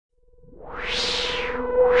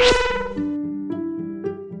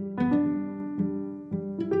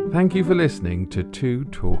Thank you for listening to Two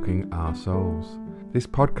Talking Arseholes. This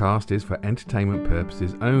podcast is for entertainment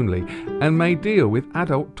purposes only and may deal with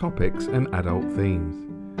adult topics and adult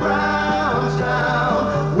themes.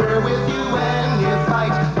 Brownstown, we're with you when you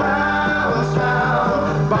fight.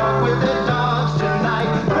 Brownstown, bark with the dogs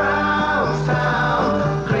tonight.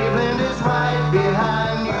 Brownstown, Cleveland is right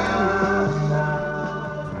behind you.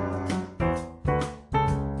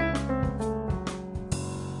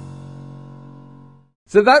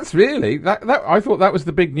 So that's really that. I thought that was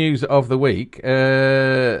the big news of the week.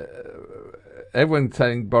 Everyone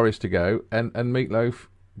telling Boris to go and Meatloaf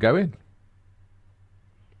going.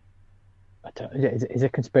 Is a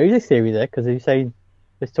conspiracy theory there? Because you say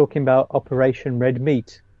they're talking about Operation Red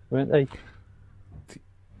Meat, weren't they?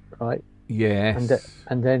 Right. Yes.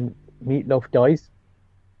 And then Meatloaf dies.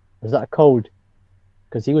 Was that a code?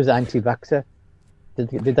 Because he was anti-vaxxer.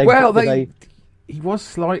 Did they? He was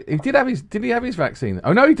slight. He did have his. Did he have his vaccine?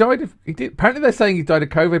 Oh no, he died of. He did. Apparently, they're saying he died of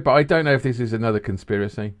COVID, but I don't know if this is another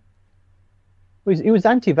conspiracy. He was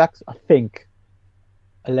anti-vax, I think.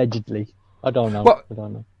 Allegedly, I don't know. Well, I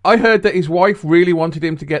don't know. I heard that his wife really wanted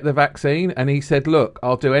him to get the vaccine, and he said, "Look,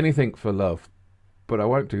 I'll do anything for love, but I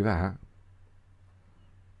won't do that."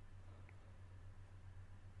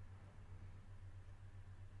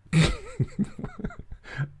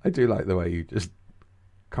 I do like the way you just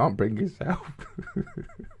can't bring yourself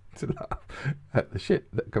to laugh at the shit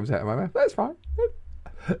that comes out of my mouth. That's fine.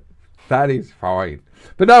 That is fine.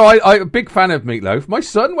 But no, I'm a big fan of Meatloaf. My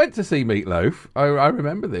son went to see Meatloaf. I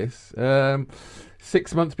remember this.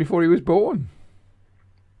 6 months before he was born.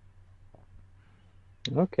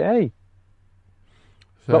 Okay.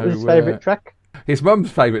 So, What was his favourite track? His mum's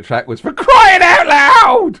favourite track was "For Crying Out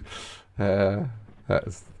Loud."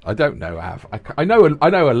 I don't know, Av. I know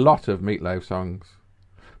a lot of Meatloaf songs,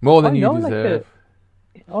 more than you deserve.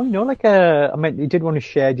 I mean, he did one with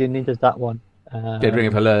Cher, didn't he? Does that one? Dead Ring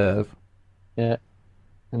for Love. Yeah.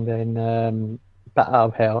 And then Bat Out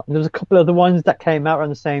of Hell. And there was a couple other ones that came out around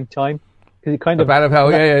the same time. Because it kind of. Bat Out of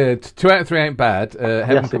Hell, yeah. 2 out of 3 ain't bad.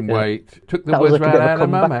 Heaven Can Wait. Took the words right out of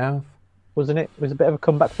my mouth. Wasn't it? It was a bit of a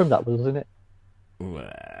comeback from that, wasn't it?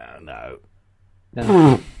 Well, no.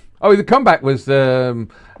 No. The comeback was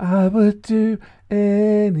I would do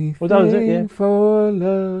anything for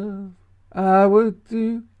love. I would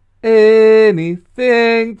do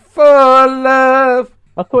anything for love.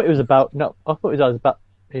 I thought it was about not putting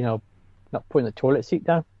the toilet seat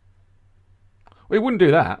down. We wouldn't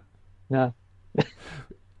do that. No.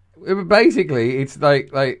 Basically, it's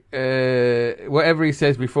like whatever he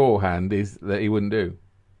says beforehand is that he wouldn't do.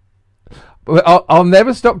 But I'll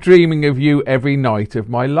never stop dreaming of you every night of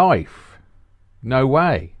my life. No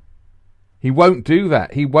way. He won't do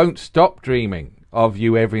that. He won't stop dreaming of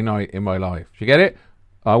you every night in my life. Do you get it?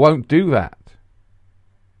 I won't do that.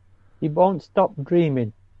 He won't stop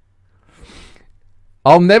dreaming.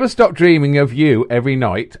 I'll never stop dreaming of you every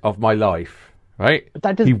night of my life. Right? But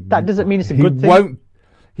that doesn't mean it's a good thing.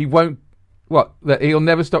 He won't. What? That he'll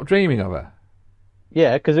never stop dreaming of her.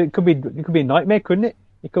 Yeah, because it could be a nightmare, couldn't it?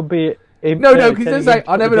 It could be. No, because he doesn't say.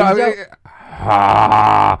 I never know.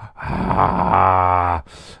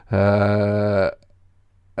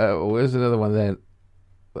 Where's another one then?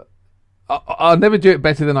 I'll never do it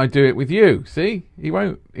better than I do it with you. See, he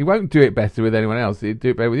won't do it better with anyone else. He'd do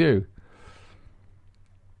it better with you.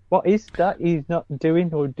 What is that he's not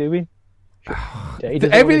doing or doing?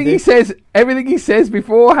 Everything he says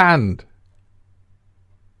beforehand.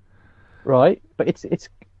 Right, but it's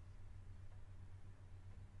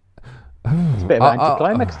a bit of an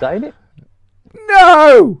anticlimax, isn't it?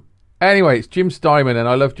 No! Anyway, it's Jim Steinman, and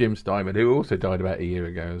I love Jim Steinman, who also died about a year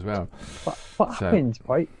ago as well. What happens,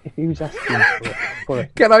 right, if he was asking for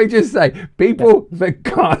it? Can I just say, people that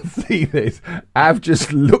can't see this have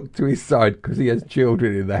just looked to his side because he has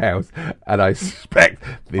children in the house, and I suspect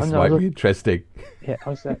this might be interesting. Yeah, I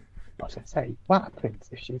was going to say, what happens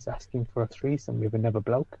if she's asking for a threesome with another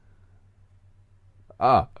bloke?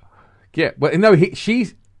 Yeah, well, no,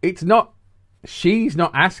 she's not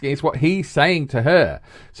asking, it's what he's saying to her.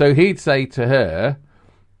 So he'd say to her,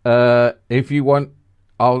 if you want,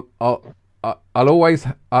 I'll always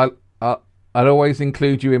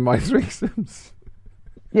include you in my threesomes.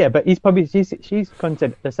 Yeah, but she's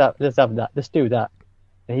content. Let's have that. Let's do that.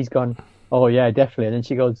 And he's gone, oh yeah, definitely. And then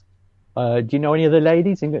she goes, do you know any other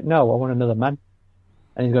ladies? And he goes, no, I want another man.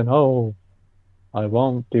 And he's gone, oh, I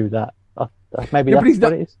won't do that. Maybe that's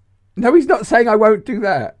what it is. No, he's not saying I won't do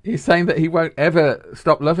that. He's saying that he won't ever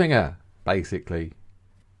stop loving her, basically.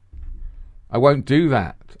 I won't do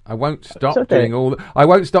that. I won't stop doing I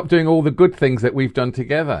won't stop doing all the good things that we've done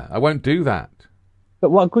together. I won't do that. But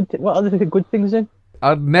what other good things then?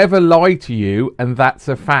 I'll never lie to you, and that's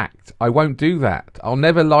a fact. I won't do that. I'll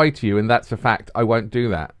never lie to you, and that's a fact. I won't do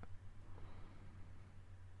that.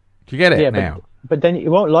 Do you get it now? But then it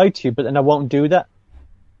won't lie to you, but then I won't do that.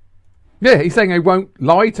 Yeah, he's saying I won't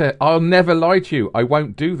lie to. I'll never lie to you. I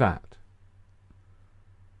won't do that.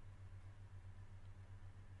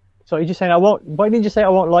 So you're just saying I won't. Why didn't you say I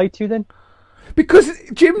won't lie to you then? Because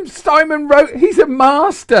Jim Steinman wrote. He's a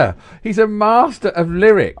master. He's a master of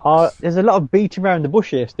lyrics. There's a lot of beating around the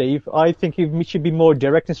bush here, Steve. I think you should be more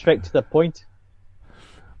direct and straight to the point.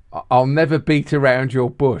 I'll never beat around your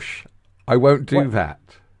bush. I won't do that.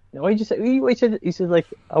 Why did you say? He said like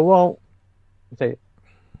I won't. Say,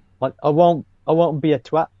 like I won't be a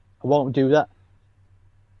twat. I won't do that.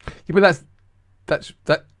 Yeah, but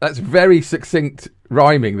that's very succinct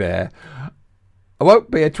rhyming there. I won't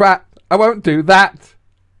be a twat. I won't do that.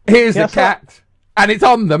 Here's a cat, and it's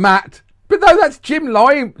on the mat. But no, that's Jim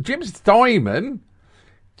Steinman.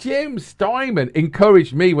 Jim Steinman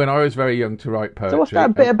encouraged me when I was very young to write poetry. So what's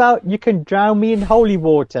that bit about? You can drown me in holy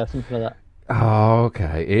water, something like that. Oh,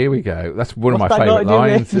 okay. Here we go. That's one of my favourite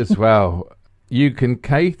lines as well. You can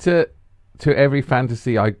cater to every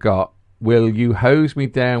fantasy I got. Will you hose me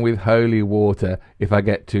down with holy water if I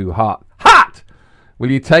get too hot? Hot!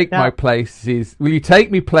 Will you take me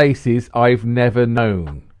places I've never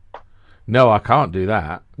known? No, I can't do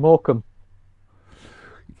that. Morecambe.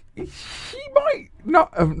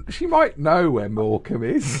 She might know where Morecambe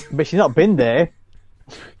is. But she's not been there.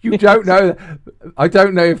 You don't know. I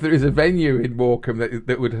don't know if there is a venue in Morecambe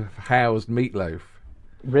that would have housed Meatloaf.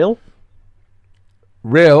 Real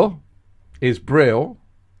is Brill.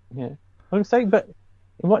 Yeah. I'm saying, but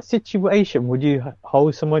in what situation would you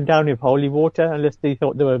hose someone down with holy water unless they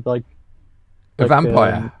thought they were like a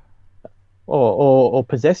vampire or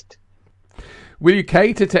possessed? Will you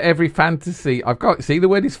cater to every fantasy I've got? See, the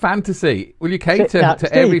word is fantasy. Will you cater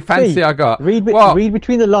to every fantasy I got? Read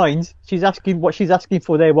between the lines. She's asking what she's asking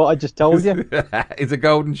for there. What I just told you. It's a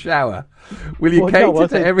golden shower. Will you cater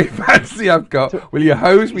to every fantasy I've got? Will you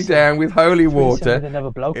hose me down with holy water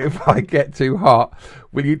if I get too hot?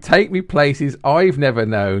 Will you take me places I've never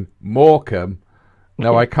known? Morecambe.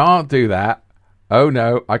 No, I can't do that. Oh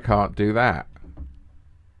no, I can't do that.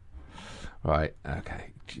 Right. Okay.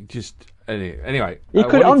 Just. Anyway, he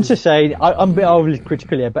could. I'm just saying. I'm a bit overly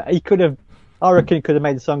critical here, but he could have. I reckon he could have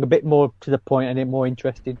made the song a bit more to the point and it more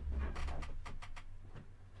interesting.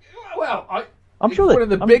 Well, I'm sure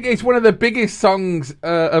it's one of the biggest songs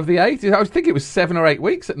of the 80s. I think it was 7 or 8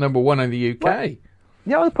 weeks at number one in the UK.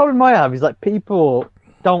 Well, the problem I have is like people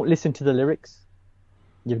don't listen to the lyrics.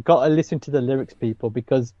 You've got to listen to the lyrics, people,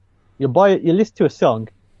 because you listen to a song.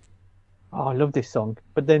 Oh, I love this song,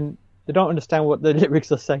 but then they don't understand what the lyrics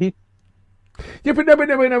are saying. Yeah, but no,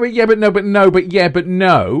 yeah, but no, but no, but yeah, but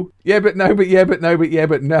no. Yeah, but no, but yeah, but no, but yeah,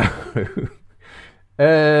 but no.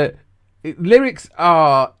 Lyrics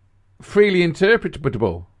are freely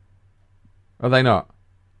interpretable. Are they not?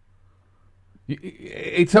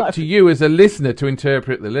 It's up to you as a listener to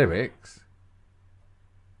interpret the lyrics.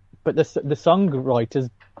 But the songwriters,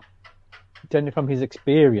 generally from his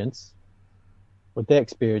experience, or their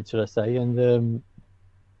experience, should I say, and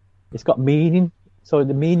it's got meaning. So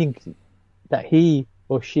the meaning that he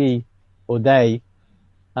or she or they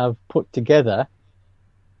have put together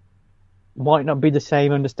might not be the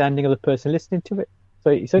same understanding of the person listening to it.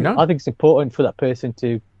 So no. I think it's important for that person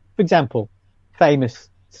to, for example, famous,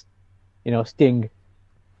 Sting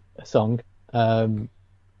song. Roxanne.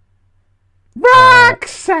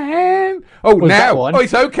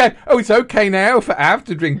 It's okay. Oh, it's okay now for Av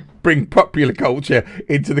to bring popular culture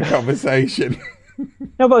into the conversation.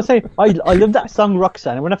 No, but I was saying, I love that song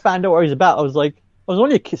Roxanne, and when I found out what it was about, I was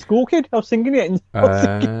only a school kid. I was singing it, and I was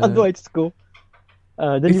singing it on the way to school.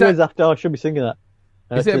 Then he was after, I should be singing that.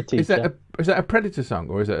 Is that a Predator song,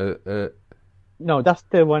 or is it a? No, that's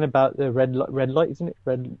the one about the red light, isn't it?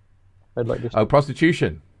 Red light district. Oh,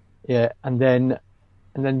 prostitution. Yeah, and then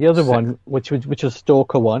the other one, which was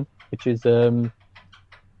Stalker one, which is God,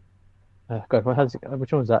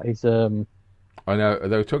 which one was that? He's I know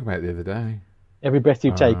they were talking about it the other day. Every breath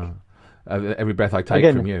you take. Every breath I take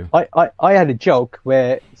from you. I had a joke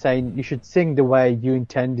where saying you should sing the way you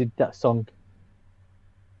intended that song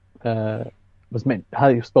was meant, how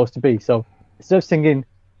it was supposed to be. So instead of singing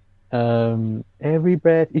every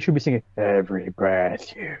breath, you should be singing every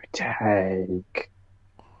breath you take,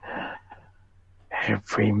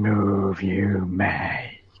 every move you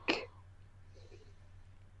make.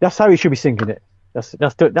 That's how you should be singing it.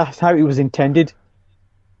 That's how it was intended.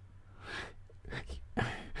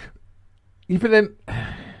 Yeah, but then,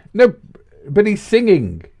 no, but he's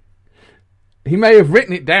singing. He may have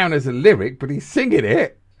written it down as a lyric, but he's singing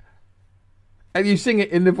it, and you sing it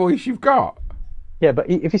in the voice you've got. Yeah, but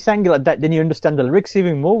if you sang it like that, then you understand the lyrics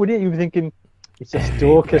even more, would you? You'd be thinking, it's a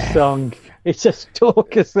stalker song. It's a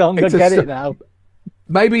stalker song. I get it now.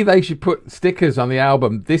 Maybe they should put stickers on the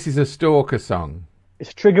album. This is a stalker song.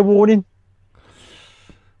 It's a trigger warning.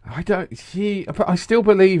 I don't see. I still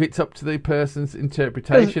believe it's up to the person's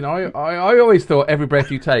interpretation. I always thought Every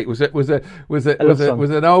Breath You Take was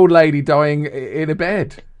an old lady dying in a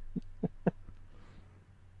bed.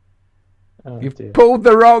 Oh, You've dear. pulled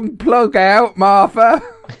the wrong plug out, Martha.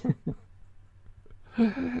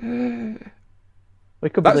 It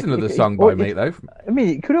could be That's like- another it- song or by it- Meatloaf. I mean,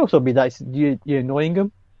 it could also be that you're annoying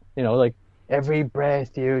them. You know, like, every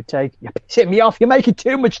breath you take, you're pissing me off. You're making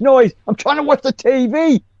too much noise. I'm trying to watch the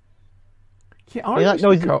TV. Yeah, Yeah,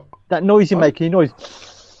 that noise you're making,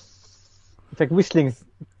 it's like whistling.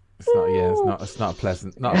 It's not a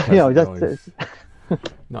pleasant, not a pleasant You know, noise.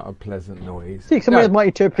 Not a pleasant noise. See, somebody No, might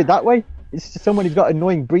interpret it that way. It's just someone who's got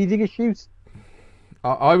annoying breathing issues.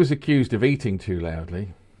 I was accused of eating too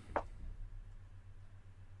loudly,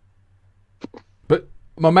 but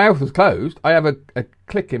my mouth was closed. I have a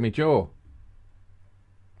click in my jaw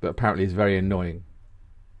that apparently is very annoying.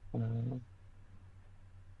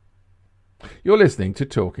 You're listening to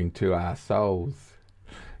Talking to Our Souls.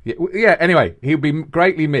 Yeah, anyway, he'll be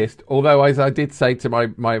greatly missed, although, as I did say to my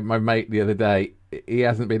mate the other day, he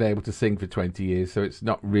hasn't been able to sing for 20 years, so it's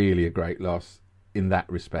not really a great loss in that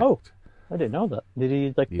respect. Oh, I didn't know that. Did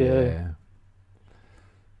he, like, Yeah.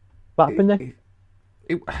 what happened there?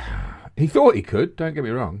 He thought he could, don't get me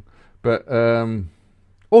wrong, but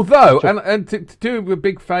although, and to do him a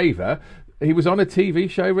big favour, he was on a TV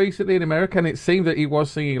show recently in America, and it seemed that he was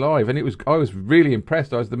singing live, and I was really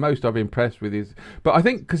impressed. I was the most I've been impressed with his, but I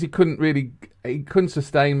think because he couldn't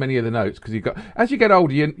sustain many of the notes, because as you get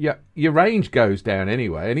older, your range goes down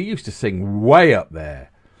anyway, and he used to sing way up there,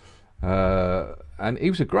 and he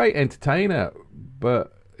was a great entertainer,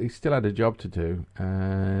 but he still had a job to do,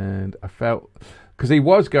 and I felt, because he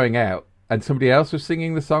was going out, and somebody else was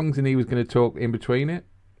singing the songs, and he was going to talk in between it,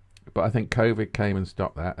 but I think COVID came and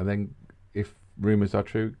stopped that, and then, if rumours are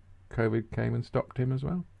true, COVID came and stopped him as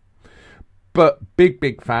well. But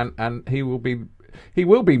big fan, and he will be,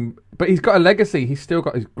 but he's got a legacy. He's still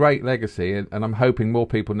got his great legacy, and I'm hoping more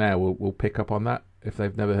people now will pick up on that if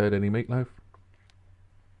they've never heard any Meatloaf.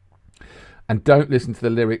 And don't listen to the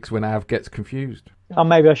lyrics when Av gets confused. Or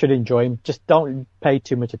maybe I should enjoy him. Just don't pay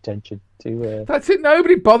too much attention to... That's it.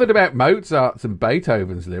 Nobody bothered about Mozart's and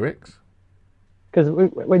Beethoven's lyrics. Because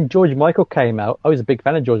when George Michael came out, I was a big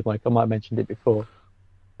fan of George Michael. I might have mentioned it before.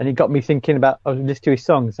 And it got me thinking about... I was listening to his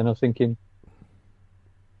songs, and I was thinking...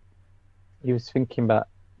 He was thinking about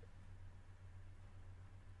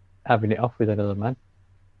having it off with another man.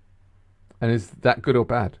 And is that good or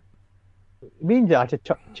bad? It means that I had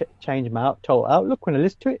to change my total outlook when I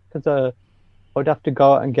listen to it, because I would have to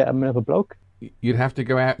go out and get another bloke. You'd have to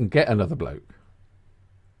go out and get another bloke.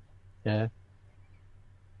 Yeah.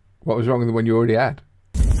 What was wrong with the one you already had?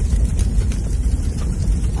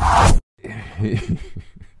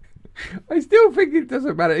 I still think it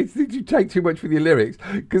doesn't matter. It's that you take too much with your lyrics,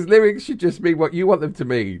 because lyrics should just mean what you want them to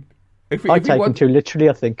mean. I take them too literally,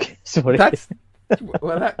 I think. Sorry. That's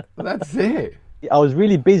it. I was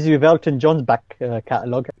really busy with Elton John's back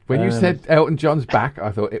catalogue. When you said Elton John's back,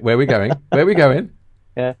 I thought, where are we going? Where are we going?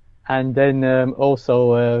 Yeah. And then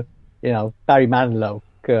also, Barry Manilow.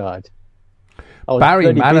 God. I was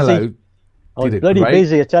Barry bloody Manilow busy. I was did a bloody great...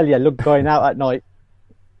 busy, I tell you. Look, going out at night.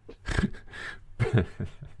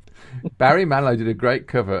 Barry Manilow did a great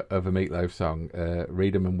cover of a Meatloaf song,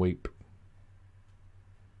 Read 'em and Weep.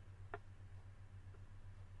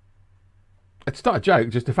 It's not a joke,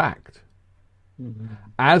 just a fact. Mm-hmm.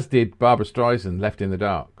 As did Barbra Streisand, Left in the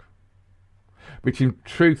Dark, which in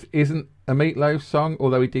truth isn't a Meatloaf song,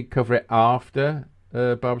 although he did cover it after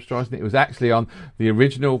Barbra Streisand. It was actually on the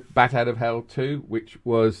original Bat Out of Hell 2, which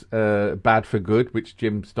was Bad for Good, which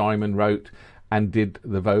Jim Steinman wrote and did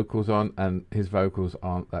the vocals on, and his vocals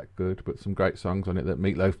aren't that good, but some great songs on it that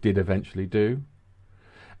Meatloaf did eventually do.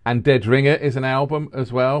 And Dead Ringer is an album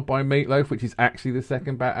as well by Meatloaf, which is actually the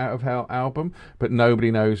second Bat Out of Hell album, but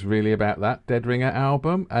nobody knows really about that Dead Ringer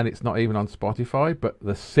album, and it's not even on Spotify, but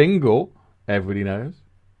the single everybody knows,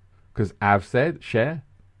 because Av said, share.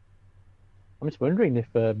 I'm just wondering if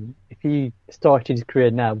he started his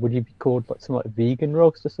career now, would he be called something like Vegan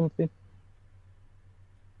Roast or something?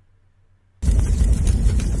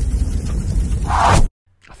 I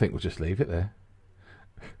think we'll just leave it there.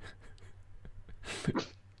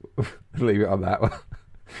 Leave it on that one.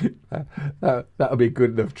 That'll be a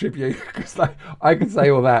good enough tribute because like, I can say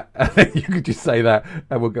all that, and then you could just say that,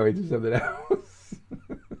 and we'll go into something else.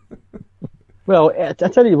 Well, I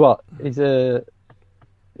tell you what, listening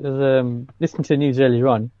to the news earlier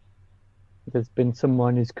on, there's been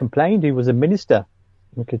someone who's complained who was a minister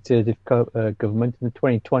in the Conservative government in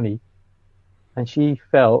 2020, and she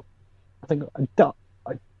felt, I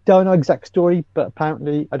don't know exact story, but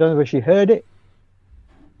apparently I don't know where she heard it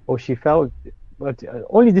or she felt. But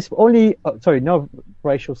no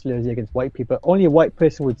racial slurs against white people. Only a white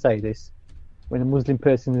person would say this when a Muslim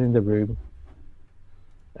person is in the room.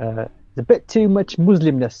 There's a bit too much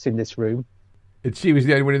Muslimness in this room. And she was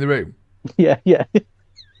the only one in the room. Yeah,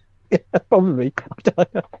 probably. I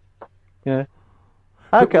don't know. Yeah.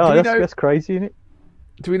 Okay, that's crazy, isn't it?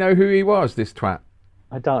 Do we know who he was, this twat?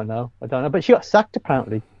 I don't know. But she got sacked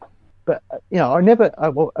apparently. But I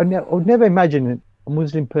would never imagine a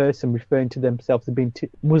Muslim person referring to themselves as being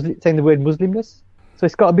Muslim, saying the word Muslimness. So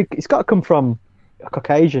it's got to come from a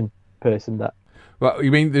Caucasian person. That. Well,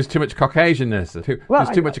 you mean there's too much Caucasianness? There's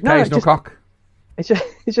too much occasional cock. It's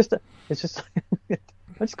just. I just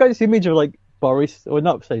got this image of like Boris, or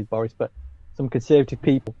not say Boris, but some conservative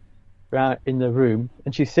people around in the room,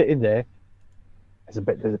 and she's sitting there. There's a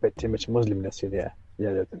bit too much Muslimness in there.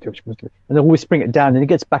 Yeah, there's too much Muslim, and they always bring it down, and it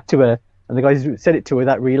gets back to her. And the guys said it to her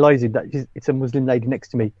without realising that it's a Muslim lady next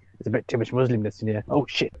to me. There's a bit too much Muslimness in here. Oh,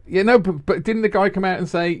 shit. Yeah, no, but didn't the guy come out and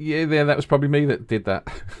say, yeah, that was probably me that did that?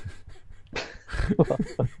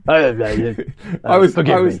 I was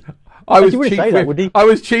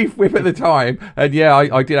chief whip at the time, and yeah,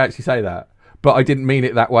 I did actually say that, but I didn't mean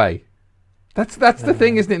it that way. That's the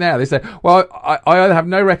thing, isn't it now? They say, well, I either have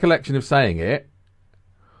no recollection of saying it,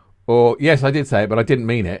 or, yes, I did say it, but I didn't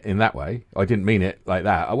mean it in that way. I didn't mean it like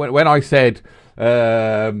that. When I said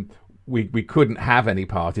we couldn't have any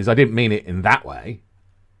parties, I didn't mean it in that way.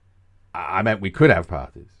 I meant we could have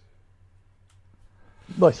parties.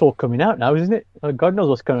 Well, it's all coming out now, isn't it? God knows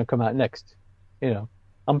what's going to come out next. I'm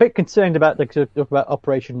a bit concerned about about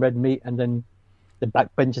Operation Red Meat, and then the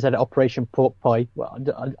backbenchers had Operation Pork Pie,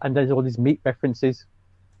 and there's all these meat references.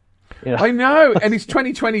 I know, and it's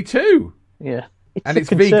 2022. Yeah. It's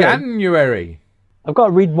Veganuary. I've got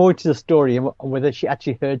to read more into the story and whether she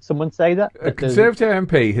actually heard someone say that. A Conservative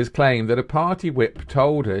MP has claimed that a party whip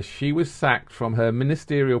told her she was sacked from her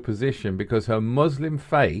ministerial position because her Muslim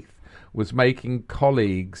faith was making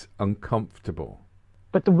colleagues uncomfortable.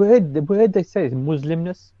 But the word they say is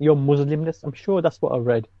Muslimness. Your Muslimness. I'm sure that's what I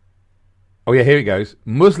read. Oh yeah, here it goes.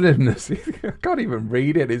 Muslimness. I can't even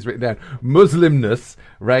read it. It's written down. Muslimness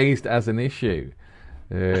raised as an issue.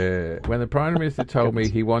 When the Prime Minister told me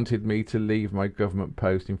he wanted me to leave my government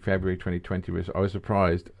post in February 2020, I was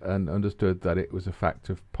surprised and understood that it was a fact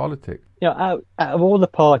of politics. Out of all the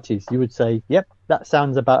parties, you would say, yep, that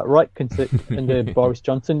sounds about right under Boris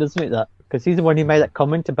Johnson, doesn't it? That because he's the one who made that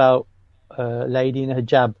comment about a lady in a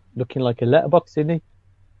hijab looking like a letterbox, didn't he?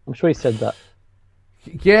 I'm sure he said that.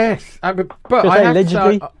 Yes, but I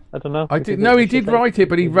allegedly. I don't know. He did write it,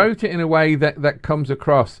 but he wrote it in a way that comes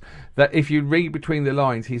across that if you read between the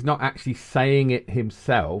lines, he's not actually saying it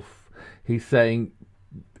himself. He's saying,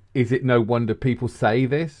 is it no wonder people say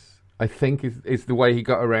this? I think is the way he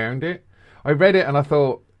got around it. I read it and I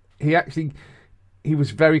thought he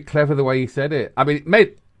was very clever the way he said it. I mean,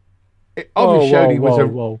 it obviously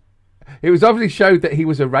showed that he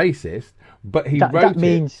was a racist, but he wrote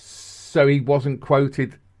it so he wasn't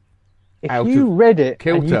quoted. If you read it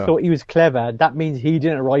and you thought he was clever, that means he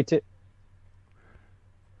didn't write it.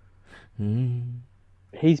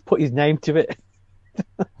 He's put his name to it.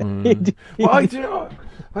 Well,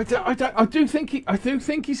 I do think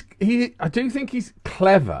he's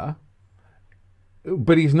clever,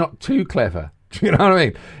 but he's not too clever. Do you know what I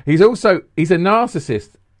mean? He's a narcissist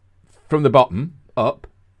from the bottom up.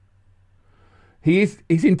 He's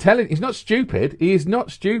intelligent. He's not stupid. He is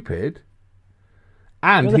not stupid.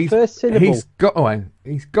 And he's got away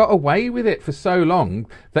with it for so long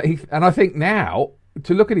that and I think now,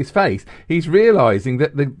 to look at his face, he's realising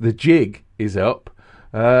that the jig is up,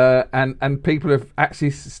 and people are actually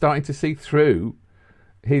starting to see through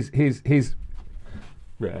his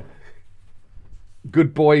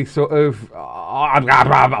good boy sort of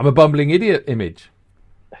I'm a bumbling idiot image.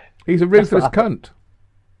 He's a ruthless cunt.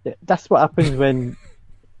 That's what happens when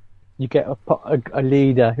you get a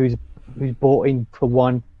leader who's bought in for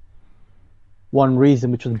one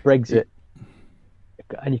reason, which was Brexit,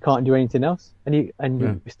 and you can't do anything else.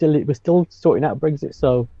 We're still sorting out Brexit.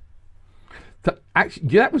 So actually,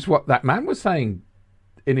 that was what that man was saying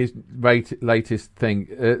in his latest thing.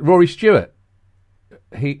 Rory Stewart,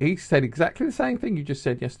 he said exactly the same thing you just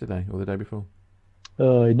said yesterday or the day before.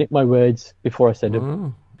 Oh, you nicked my words before I said them.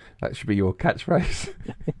 Oh, that should be your catchphrase.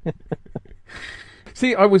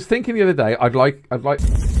 See, I was thinking the other day, I'd like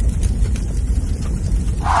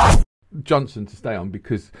Johnson to stay on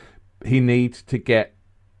because he needs to get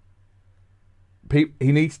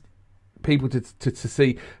he needs people to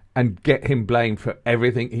see and get him blamed for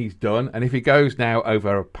everything he's done. And if he goes now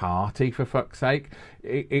over a party, for fuck's sake,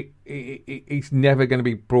 he's never going to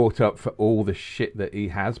be brought up for all the shit that he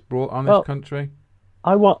has brought on this country.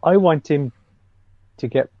 I want him to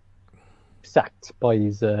get sacked by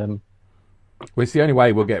his Well, it's the only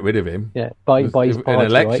way we'll get rid of him. yeah by his party, an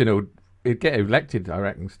election, right? he'd get elected, I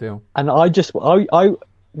reckon. Still, And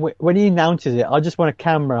when he announces it, I just want a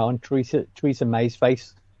camera on Theresa May's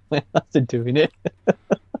face after doing it.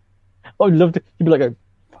 I'd love to. He'd be like,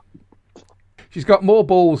 she's got more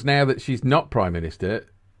balls now that she's not prime minister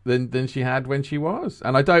than she had when she was.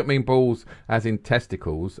 And I don't mean balls as in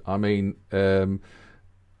testicles. I mean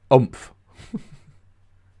oomph.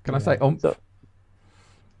 Can I say oomph? So,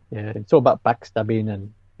 yeah, it's all about backstabbing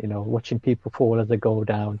and watching people fall as they go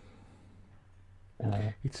down.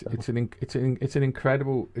 It's an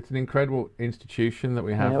incredible institution that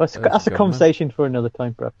we have. Yeah, that's a conversation for another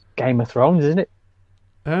time, perhaps. Game of Thrones, isn't it?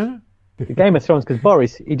 Huh? The Game of Thrones, because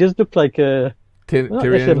Boris, he does look like not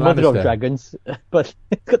Tyrion the mother of Lannister. dragons, but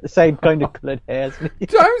he's got the same kind of coloured hair. Hasn't he?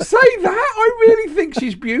 Don't say that. I really think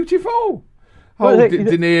she's beautiful. Well,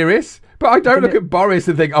 Daenerys. But I don't look at Boris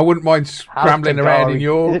and think I wouldn't mind scrambling around in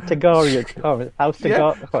your Is it Targaryen? House Targaryen. Yeah.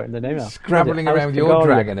 I can't remember the name now. scrabbling House around with your Targaryen.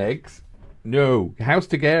 dragon eggs. No, House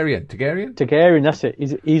Targaryen. Targaryen, Targaryen, that's it.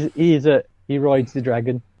 He rides the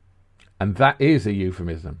dragon. and that is a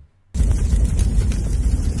euphemism.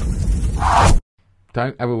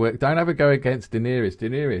 Don't ever go against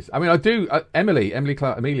Daenerys. I mean, I do.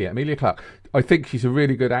 Emilia Clarke. I think she's a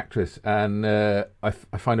really good actress, and I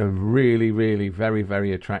find her really, really, very,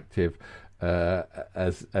 very attractive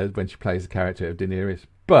as when she plays the character of Daenerys.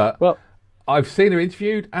 But Well, I've seen her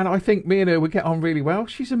interviewed, and I think me and her would get on really well.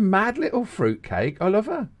 She's a mad little fruitcake. I love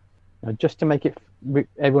her. just to make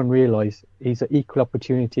everyone realise, he's an equal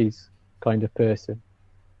opportunities kind of person,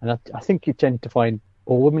 and I think you tend to find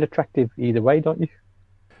all women attractive either way, don't you?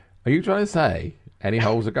 Are you trying to say any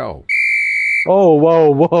hole's a goal? Oh,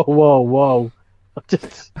 whoa!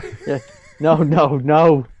 Yeah.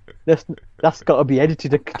 No. That's got to be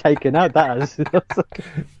edited and taken out. That is.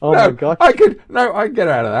 Oh my gosh. I can get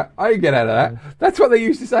out of that. I can get out of that. That's what they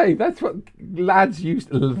used to say. That's what lads used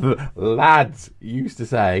to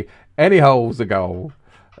say. Any hole's a goal.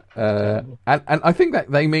 And I think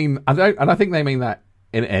that they mean I think they mean that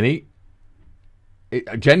in any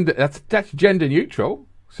gender. That's gender neutral.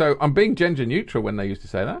 So I'm being gender neutral when they used to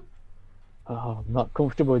say that. Oh, I'm not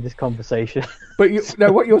comfortable with this conversation. But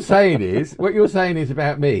what you're saying is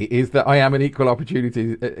about me is that I am an equal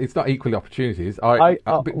opportunities. It's not equal opportunities. Because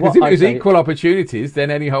if it was equal opportunities, then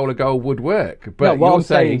any hole a goal would work. But what you're I'm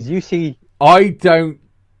saying is, you see, I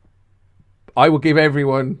will give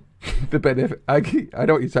everyone the benefit. I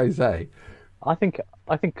know what you're trying to say. I think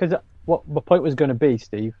because what my point was going to be,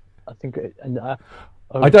 Steve. I think, and I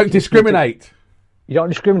don't discriminate. You don't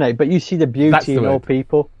discriminate, but you see the That's beauty the in all word.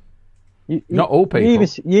 people. Not all people. You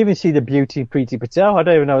even see the beauty in Preeti Patel. I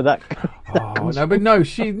don't even know that. Oh no, but no,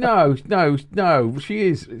 she is,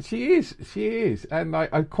 and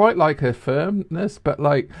I quite like her firmness, but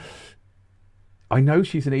like, I know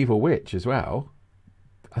she's an evil witch as well.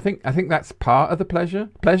 I think that's part of the pleasure.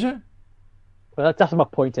 Well, that's my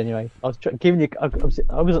point anyway. I was giving you. I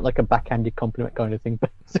wasn't like a backhanded compliment kind of thing,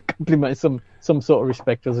 but it's a compliment in some sort of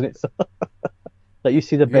respect, wasn't it? So, that you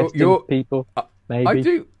see the best in people.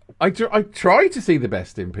 Maybe I try to see the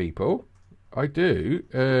best in people. I do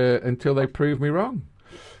until they prove me wrong.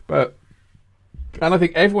 And I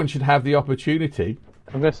think everyone should have the opportunity.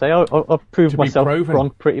 I'm going to say I'll prove myself proven.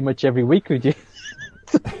 wrong pretty much every week with you.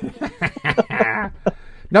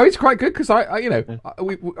 No, it's quite good because I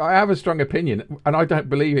have a strong opinion, and I don't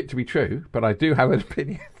believe it to be true, but I do have an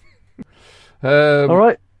opinion. All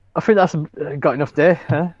right, I think that's got enough there.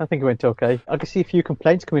 Huh? I think it went okay. I can see a few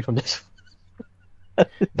complaints coming from this.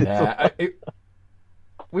 Yeah,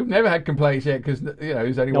 we've never had complaints yet because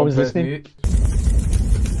there's only No one one's person. listening.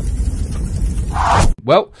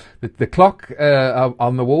 Well, the clock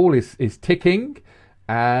on the wall is ticking,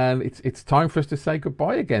 and it's time for us to say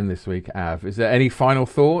goodbye again this week. Av, is there any final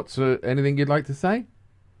thoughts or anything you'd like to say?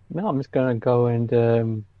 No, I'm just going to go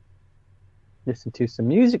and listen to some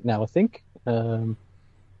music now, I think, and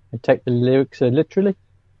take the lyrics literally.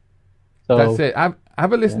 So That's it.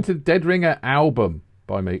 Have a listen to the Dead Ringer album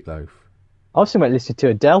by Meatloaf. I also might listen to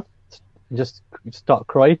Adele and just start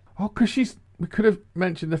crying. Oh, because she's We could have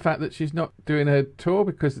mentioned the fact that she's not doing her tour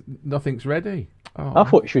because nothing's ready. Oh. I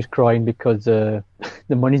thought she was crying because the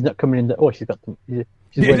money's not coming in. She's got them. You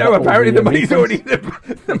know, apparently the money's already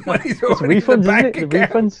the money's already refunds, in the bank isn't it? The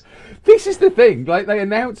account. refunds. This is the thing. Like, they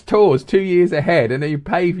announce tours 2 years ahead, and then you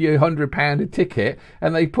pay for your £100 a ticket,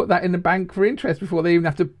 and they put that in the bank for interest before they even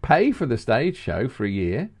have to pay for the stage show for a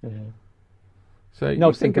year. Yeah. So No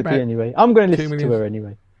you think sympathy about anyway. I'm going to 2 listen million. to her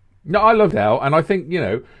anyway. No, I loved Elle, and I think, you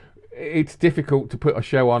know, it's difficult to put a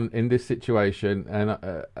show on in this situation, and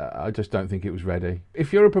I just don't think it was ready.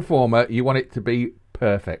 If you're a performer, you want it to be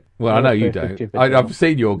perfect. Well, I know you don't. I've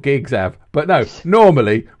seen your gigs, Av. But no,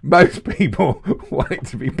 normally, most people want it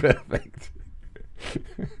to be perfect.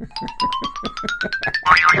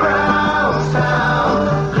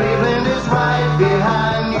 Brownstown, Cleveland is right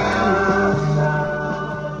behind you.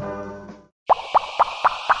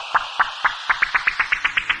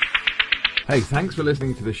 Hey, thanks for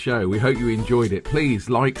listening to the show. We hope you enjoyed it. Please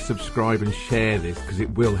like, subscribe and share this because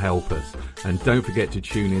it will help us. And don't forget to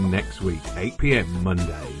tune in next week, 8 p.m.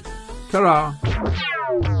 Mondays. Ta-ra!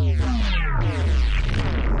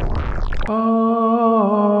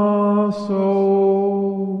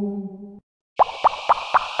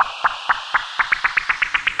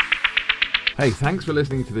 Hey, thanks for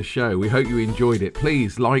listening to the show. We hope you enjoyed it.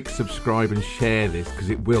 Please like, subscribe and share this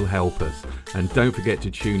because it will help us. And don't forget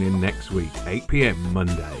to tune in next week, 8 p.m.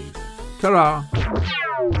 Mondays. Ta-ra!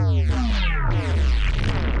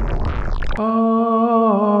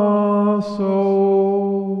 So